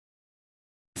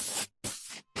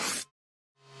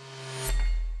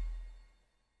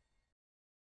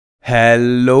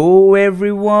Hello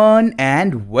everyone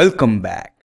and welcome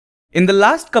back. In the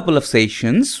last couple of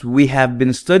sessions, we have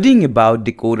been studying about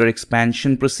decoder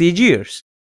expansion procedures.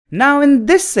 Now in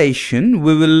this session,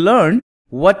 we will learn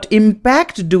what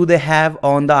impact do they have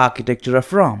on the architecture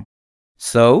of ROM.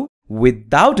 So,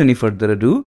 without any further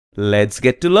ado, let's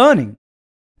get to learning.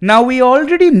 Now we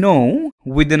already know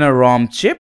within a ROM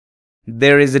chip,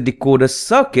 there is a decoder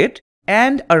circuit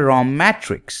and a ROM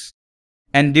matrix.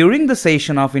 And during the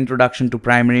session of Introduction to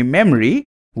Primary Memory,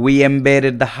 we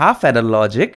embedded the half-adder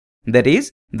logic, that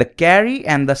is, the carry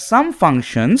and the sum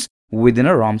functions within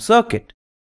a ROM circuit.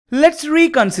 Let's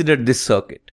reconsider this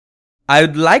circuit. I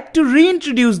would like to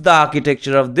reintroduce the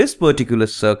architecture of this particular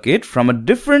circuit from a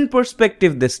different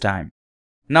perspective this time.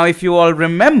 Now, if you all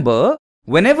remember,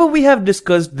 whenever we have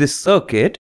discussed this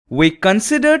circuit, we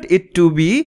considered it to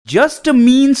be just a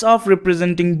means of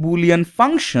representing Boolean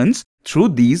functions through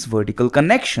these vertical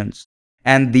connections,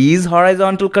 and these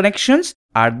horizontal connections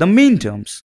are the mean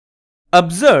terms.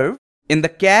 Observe, in the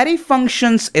carry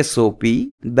function's SOP,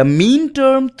 the mean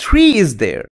term 3 is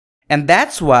there, and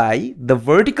that's why the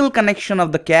vertical connection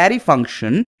of the carry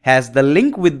function has the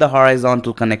link with the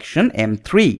horizontal connection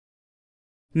M3.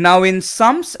 Now in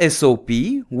sum's SOP,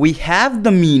 we have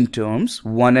the mean terms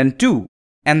 1 and 2.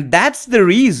 And that's the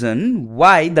reason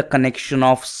why the connection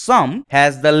of sum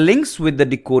has the links with the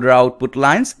decoder output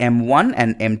lines M1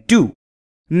 and M2.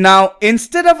 Now,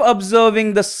 instead of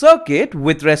observing the circuit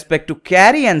with respect to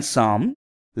carry and sum,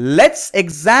 let's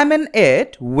examine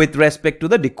it with respect to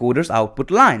the decoder's output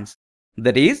lines.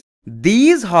 That is,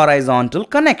 these horizontal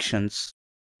connections.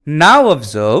 Now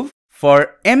observe,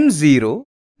 for M0,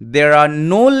 there are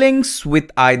no links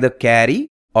with either carry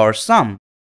or sum.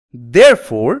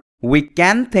 Therefore, we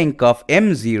can think of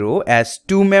M0 as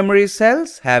two memory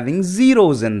cells having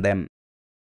zeros in them.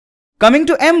 Coming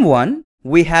to M1,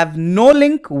 we have no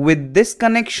link with this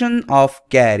connection of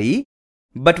carry,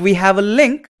 but we have a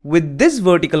link with this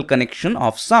vertical connection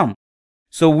of sum.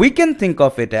 So we can think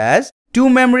of it as two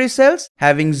memory cells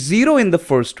having 0 in the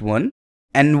first one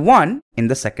and 1 in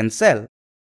the second cell.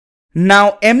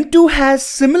 Now M2 has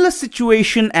similar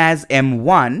situation as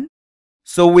M1,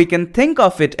 so we can think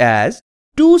of it as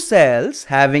two cells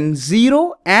having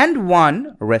 0 and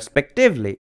 1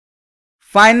 respectively.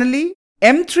 Finally,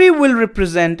 M3 will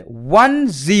represent 1,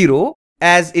 0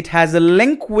 as it has a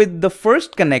link with the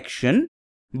first connection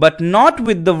but not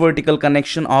with the vertical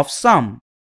connection of sum.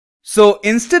 So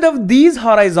instead of these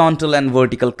horizontal and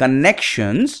vertical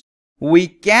connections, we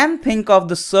can think of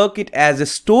the circuit as a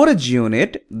storage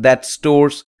unit that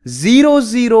stores 0,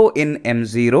 0 in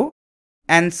M0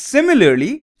 and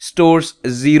similarly stores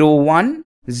 0, 1,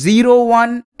 0,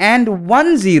 1 and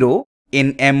 1, 0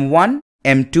 in M1,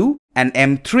 M2 and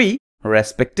M3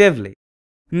 respectively.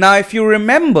 Now if you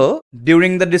remember,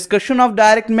 during the discussion of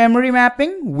direct memory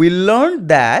mapping, we learned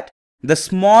that the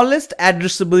smallest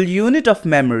addressable unit of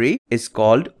memory is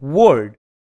called word.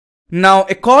 Now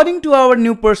according to our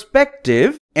new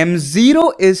perspective,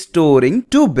 M0 is storing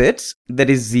 2 bits,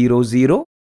 that is 0, 0.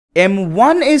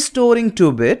 M1 is storing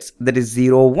 2 bits, that is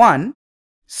 0, 1.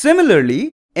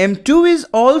 Similarly, M2 is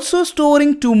also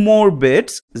storing 2 more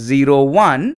bits, 0,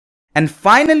 1. And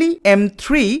finally,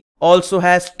 M3 also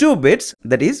has 2 bits,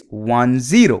 that is 1,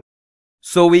 0.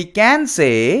 So we can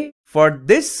say, for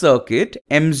this circuit,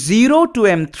 M0 to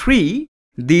M3,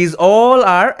 these all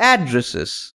are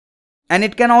addresses. And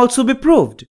it can also be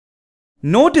proved.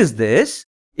 Notice this,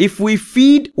 if we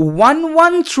feed 1,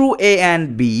 1 through A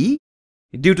and B,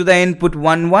 due to the input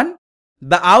 1, 1,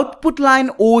 the output line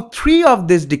O3 of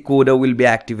this decoder will be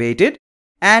activated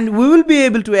and we will be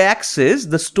able to access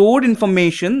the stored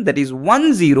information that is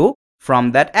 1, 0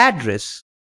 from that address.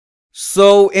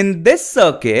 So in this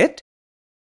circuit,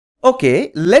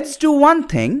 okay, let's do one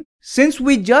thing. Since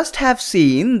we just have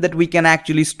seen that we can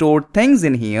actually store things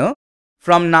in here,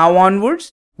 from now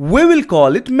onwards, we will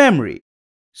call it memory.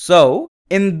 So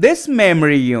in this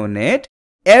memory unit,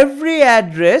 every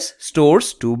address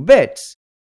stores 2 bits.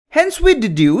 Hence we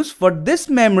deduce for this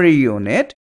memory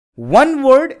unit, one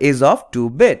word is of 2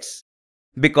 bits.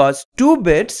 Because 2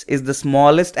 bits is the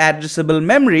smallest addressable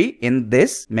memory in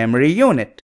this memory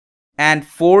unit. And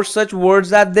 4 such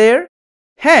words are there.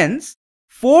 Hence,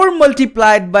 4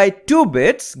 multiplied by 2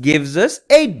 bits gives us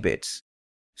 8 bits.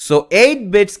 So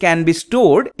 8 bits can be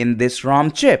stored in this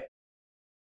ROM chip.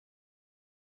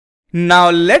 Now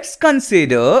let's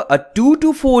consider a 2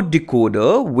 to 4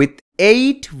 decoder with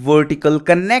 8 vertical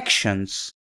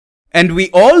connections. And we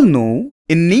all know,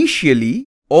 initially,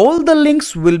 all the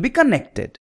links will be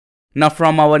connected. Now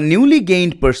from our newly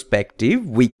gained perspective,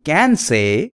 we can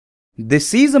say,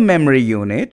 this is a memory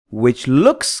unit which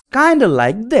looks kinda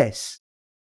like this.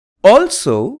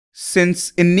 Also,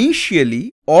 since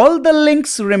initially all the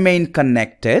links remain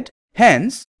connected,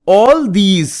 hence all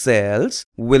these cells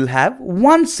will have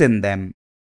 1s in them.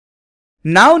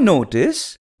 Now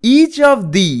notice, each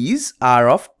of these are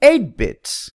of 8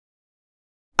 bits.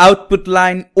 Output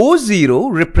line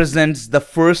O0 represents the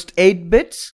first 8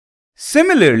 bits.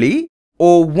 Similarly,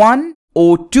 O1,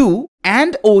 O2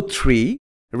 and O3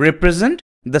 represent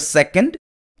the second,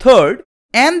 third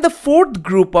and the fourth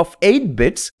group of 8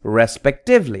 bits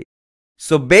respectively.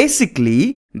 So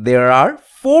basically, there are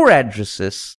 4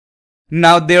 addresses.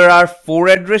 Now there are 4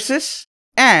 addresses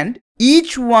and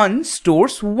each one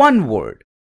stores 1 word.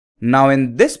 Now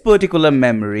in this particular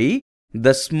memory,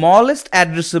 the smallest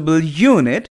addressable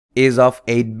unit is of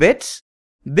 8 bits.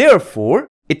 Therefore,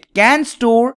 it can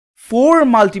store 4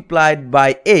 multiplied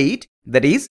by 8, that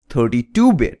is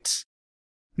 32 bits.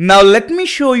 Now let me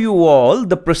show you all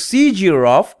the procedure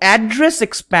of address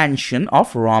expansion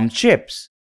of ROM chips.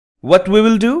 What we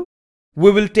will do?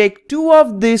 We will take 2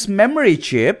 of these memory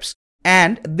chips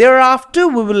and thereafter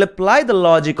we will apply the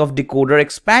logic of decoder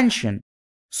expansion.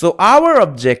 So our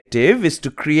objective is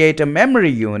to create a memory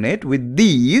unit with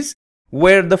these,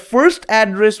 where the first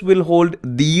address will hold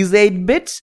these 8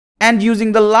 bits and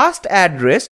using the last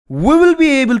address we will be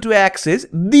able to access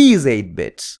these 8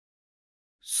 bits.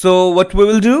 So what we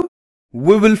will do?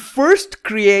 We will first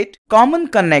create common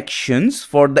connections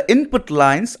for the input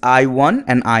lines I1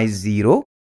 and I0.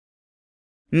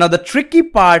 Now the tricky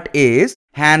part is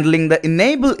handling the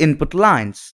enable input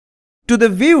lines. To the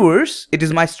viewers, it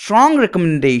is my strong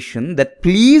recommendation that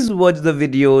please watch the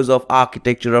videos of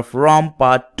Architecture of ROM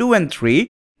Part 2 and 3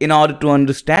 in order to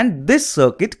understand this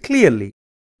circuit clearly.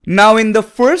 Now in the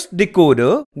first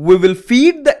decoder, we will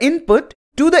feed the input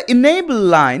to the enable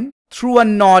line through a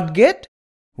NOT gate,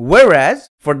 whereas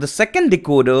for the second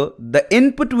decoder, the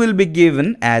input will be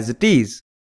given as it is.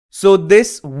 So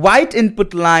this white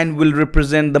input line will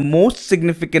represent the most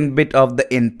significant bit of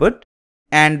the input,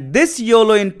 and this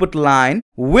yellow input line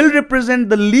will represent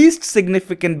the least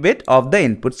significant bit of the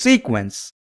input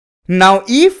sequence. Now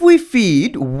if we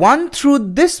feed 1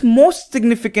 through this most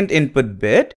significant input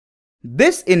bit,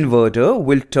 this inverter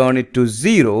will turn it to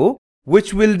 0,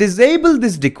 which will disable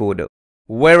this decoder.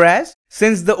 Whereas,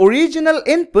 since the original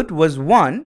input was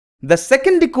 1, the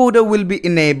second decoder will be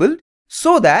enabled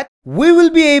so that we will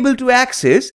be able to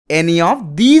access any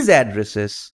of these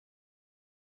addresses.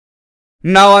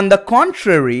 Now on the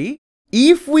contrary,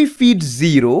 if we feed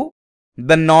 0,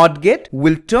 the NOT gate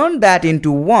will turn that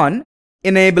into 1,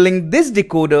 enabling this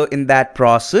decoder in that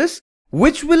process,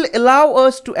 which will allow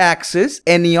us to access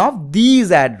any of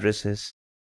these addresses.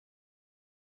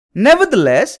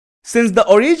 Nevertheless, since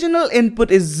the original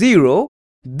input is 0,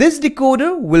 this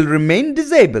decoder will remain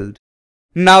disabled.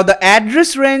 Now the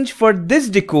address range for this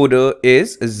decoder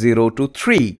is 0 to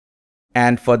 3,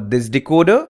 and for this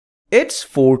decoder, it's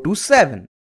 4 to 7.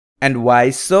 And why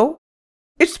so?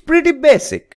 It's pretty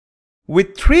basic.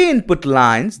 With 3 input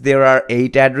lines, there are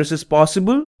 8 addresses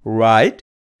possible, right?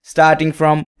 Starting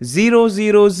from 000,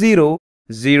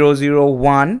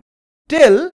 001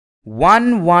 till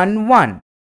 111.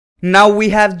 Now we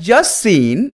have just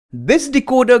seen this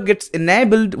decoder gets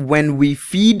enabled when we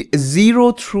feed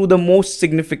 0 through the most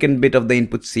significant bit of the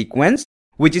input sequence,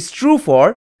 which is true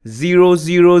for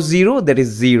 000, that is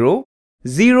 0,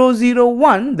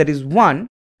 001, that is 1,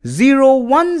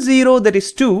 010, that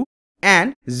is 2,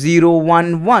 and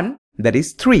 011, that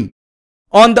is 3.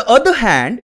 On the other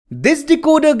hand, this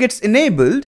decoder gets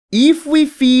enabled if we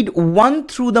feed 1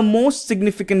 through the most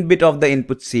significant bit of the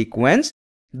input sequence.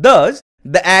 Thus,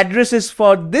 the addresses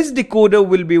for this decoder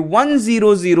will be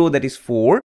 100, that is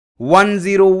 4,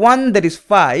 101, that is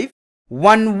 5,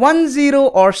 110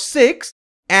 or 6,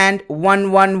 and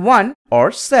 111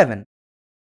 or 7.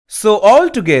 So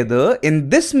altogether, in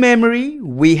this memory,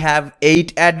 we have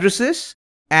 8 addresses,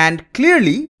 and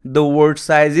clearly the word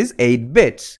size is 8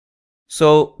 bits.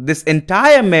 So this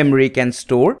entire memory can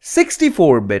store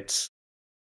 64 bits.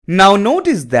 Now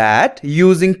notice that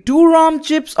using 2 ROM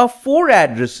chips of 4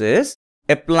 addresses,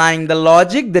 applying the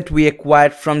logic that we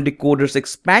acquired from decoder's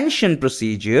expansion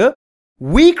procedure,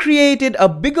 we created a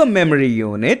bigger memory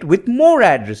unit with more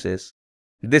addresses.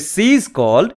 This is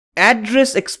called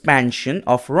address expansion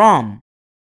of ROM.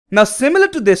 Now similar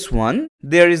to this one,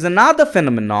 there is another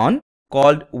phenomenon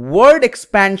called word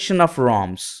expansion of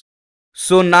ROMs.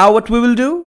 So now what we will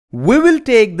do? We will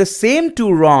take the same 2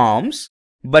 ROMs,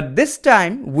 but this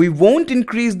time we won't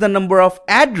increase the number of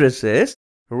addresses,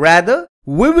 rather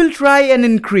we will try and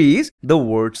increase the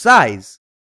word size.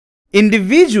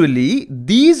 Individually,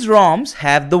 these ROMs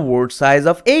have the word size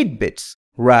of 8 bits,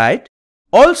 right?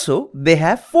 Also, they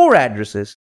have 4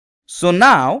 addresses. So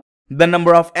now, the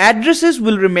number of addresses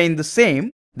will remain the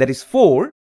same, that is 4.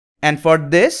 And for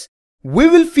this, we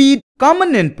will feed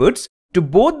common inputs to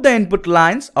both the input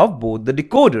lines of both the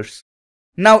decoders.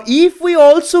 Now, if we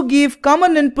also give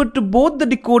common input to both the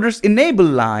decoder's enable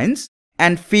lines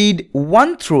and feed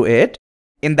 1 through it,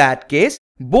 in that case,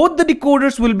 both the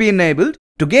decoders will be enabled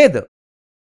together.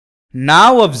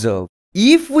 Now observe,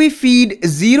 if we feed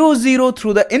 0, 0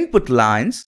 through the input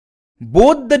lines,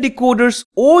 both the decoder's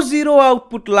O0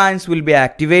 output lines will be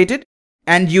activated,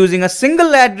 and using a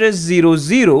single address 0,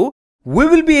 0, we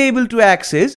will be able to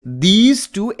access these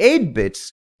two 8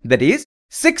 bits, that is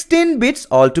 16 bits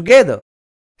altogether.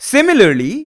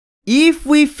 Similarly, if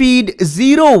we feed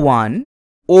 0, 1,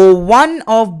 O1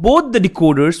 of both the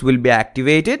decoders will be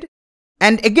activated,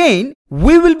 and again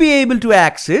we will be able to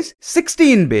access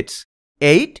 16 bits,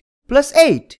 8 plus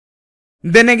 8.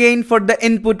 Then again for the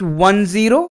input 1,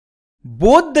 0,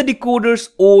 both the decoder's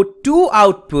O2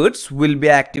 outputs will be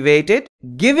activated,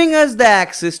 giving us the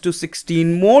access to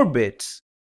 16 more bits.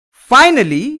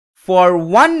 Finally, for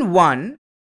 1, 1,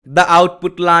 the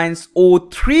output lines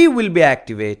O3 will be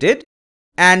activated,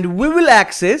 and we will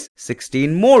access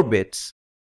 16 more bits.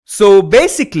 So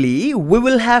basically, we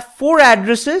will have 4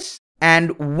 addresses,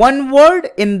 and one word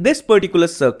in this particular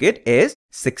circuit is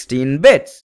 16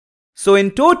 bits. So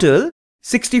in total,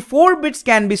 64 bits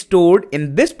can be stored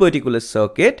in this particular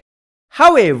circuit.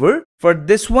 However, for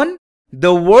this one,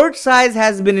 the word size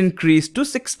has been increased to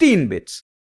 16 bits.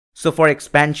 So for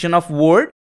expansion of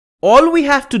word, all we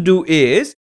have to do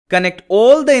is connect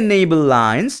all the enable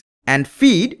lines and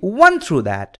feed 1 through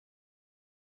that.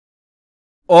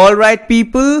 Alright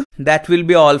people, that will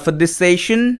be all for this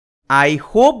session. I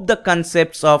hope the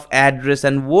concepts of address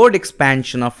and word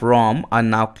expansion of ROM are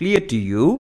now clear to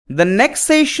you. The next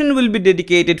session will be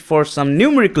dedicated for some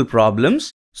numerical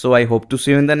problems, so I hope to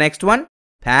see you in the next one.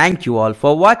 Thank you all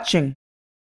for watching.